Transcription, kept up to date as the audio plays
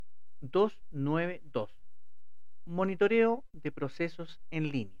292. Monitoreo de procesos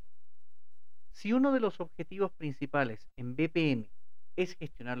en línea. Si uno de los objetivos principales en BPM es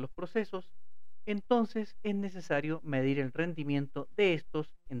gestionar los procesos, entonces es necesario medir el rendimiento de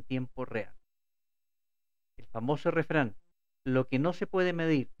estos en tiempo real. El famoso refrán, lo que no se puede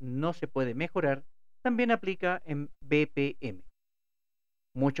medir no se puede mejorar, también aplica en BPM.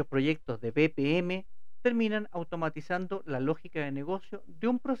 Muchos proyectos de BPM terminan automatizando la lógica de negocio de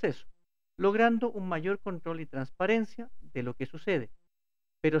un proceso, logrando un mayor control y transparencia de lo que sucede.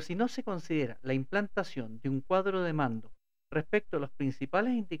 Pero si no se considera la implantación de un cuadro de mando respecto a los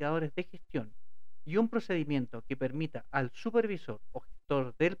principales indicadores de gestión y un procedimiento que permita al supervisor o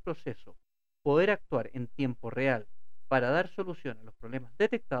gestor del proceso poder actuar en tiempo real para dar solución a los problemas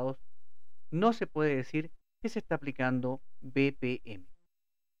detectados, no se puede decir que se está aplicando BPM.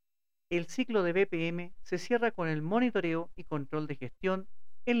 El ciclo de BPM se cierra con el monitoreo y control de gestión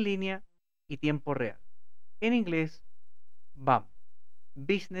en línea y tiempo real. En inglés, BAM,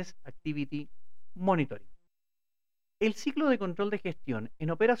 Business Activity Monitoring. El ciclo de control de gestión en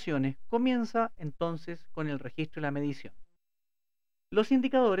operaciones comienza entonces con el registro y la medición. Los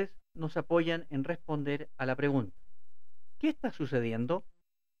indicadores nos apoyan en responder a la pregunta, ¿qué está sucediendo?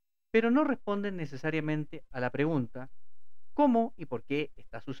 Pero no responden necesariamente a la pregunta, ¿cómo y por qué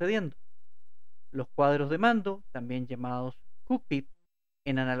está sucediendo? Los cuadros de mando, también llamados cockpit,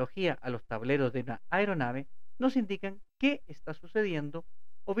 en analogía a los tableros de una aeronave, nos indican qué está sucediendo,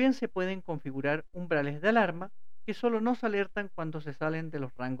 o bien se pueden configurar umbrales de alarma que solo nos alertan cuando se salen de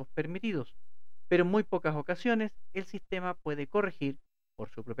los rangos permitidos, pero en muy pocas ocasiones el sistema puede corregir por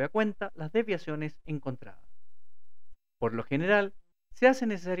su propia cuenta las desviaciones encontradas. Por lo general, se hace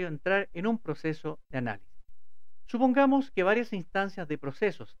necesario entrar en un proceso de análisis. Supongamos que varias instancias de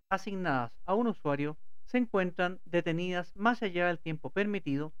procesos asignadas a un usuario se encuentran detenidas más allá del tiempo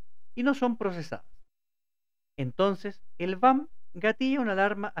permitido y no son procesadas. Entonces, el BAM gatilla una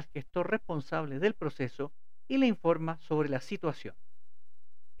alarma al gestor responsable del proceso y le informa sobre la situación.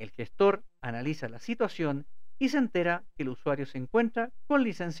 El gestor analiza la situación y se entera que el usuario se encuentra con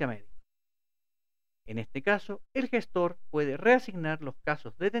licencia médica. En este caso, el gestor puede reasignar los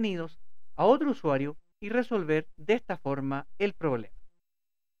casos detenidos a otro usuario y resolver de esta forma el problema.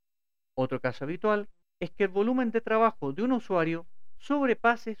 Otro caso habitual es que el volumen de trabajo de un usuario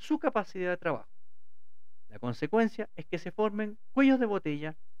sobrepase su capacidad de trabajo. La consecuencia es que se formen cuellos de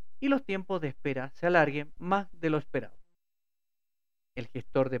botella y los tiempos de espera se alarguen más de lo esperado. El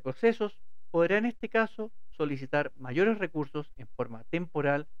gestor de procesos podrá en este caso solicitar mayores recursos en forma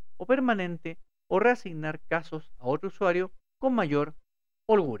temporal o permanente o reasignar casos a otro usuario con mayor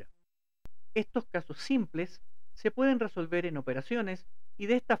holgura. Estos casos simples se pueden resolver en operaciones y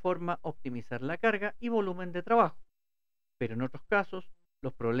de esta forma optimizar la carga y volumen de trabajo. Pero en otros casos,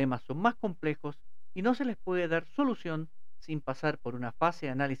 los problemas son más complejos y no se les puede dar solución sin pasar por una fase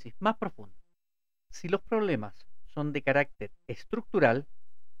de análisis más profunda. Si los problemas son de carácter estructural,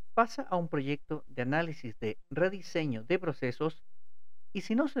 pasa a un proyecto de análisis de rediseño de procesos y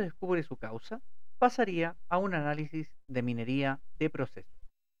si no se descubre su causa, pasaría a un análisis de minería de procesos.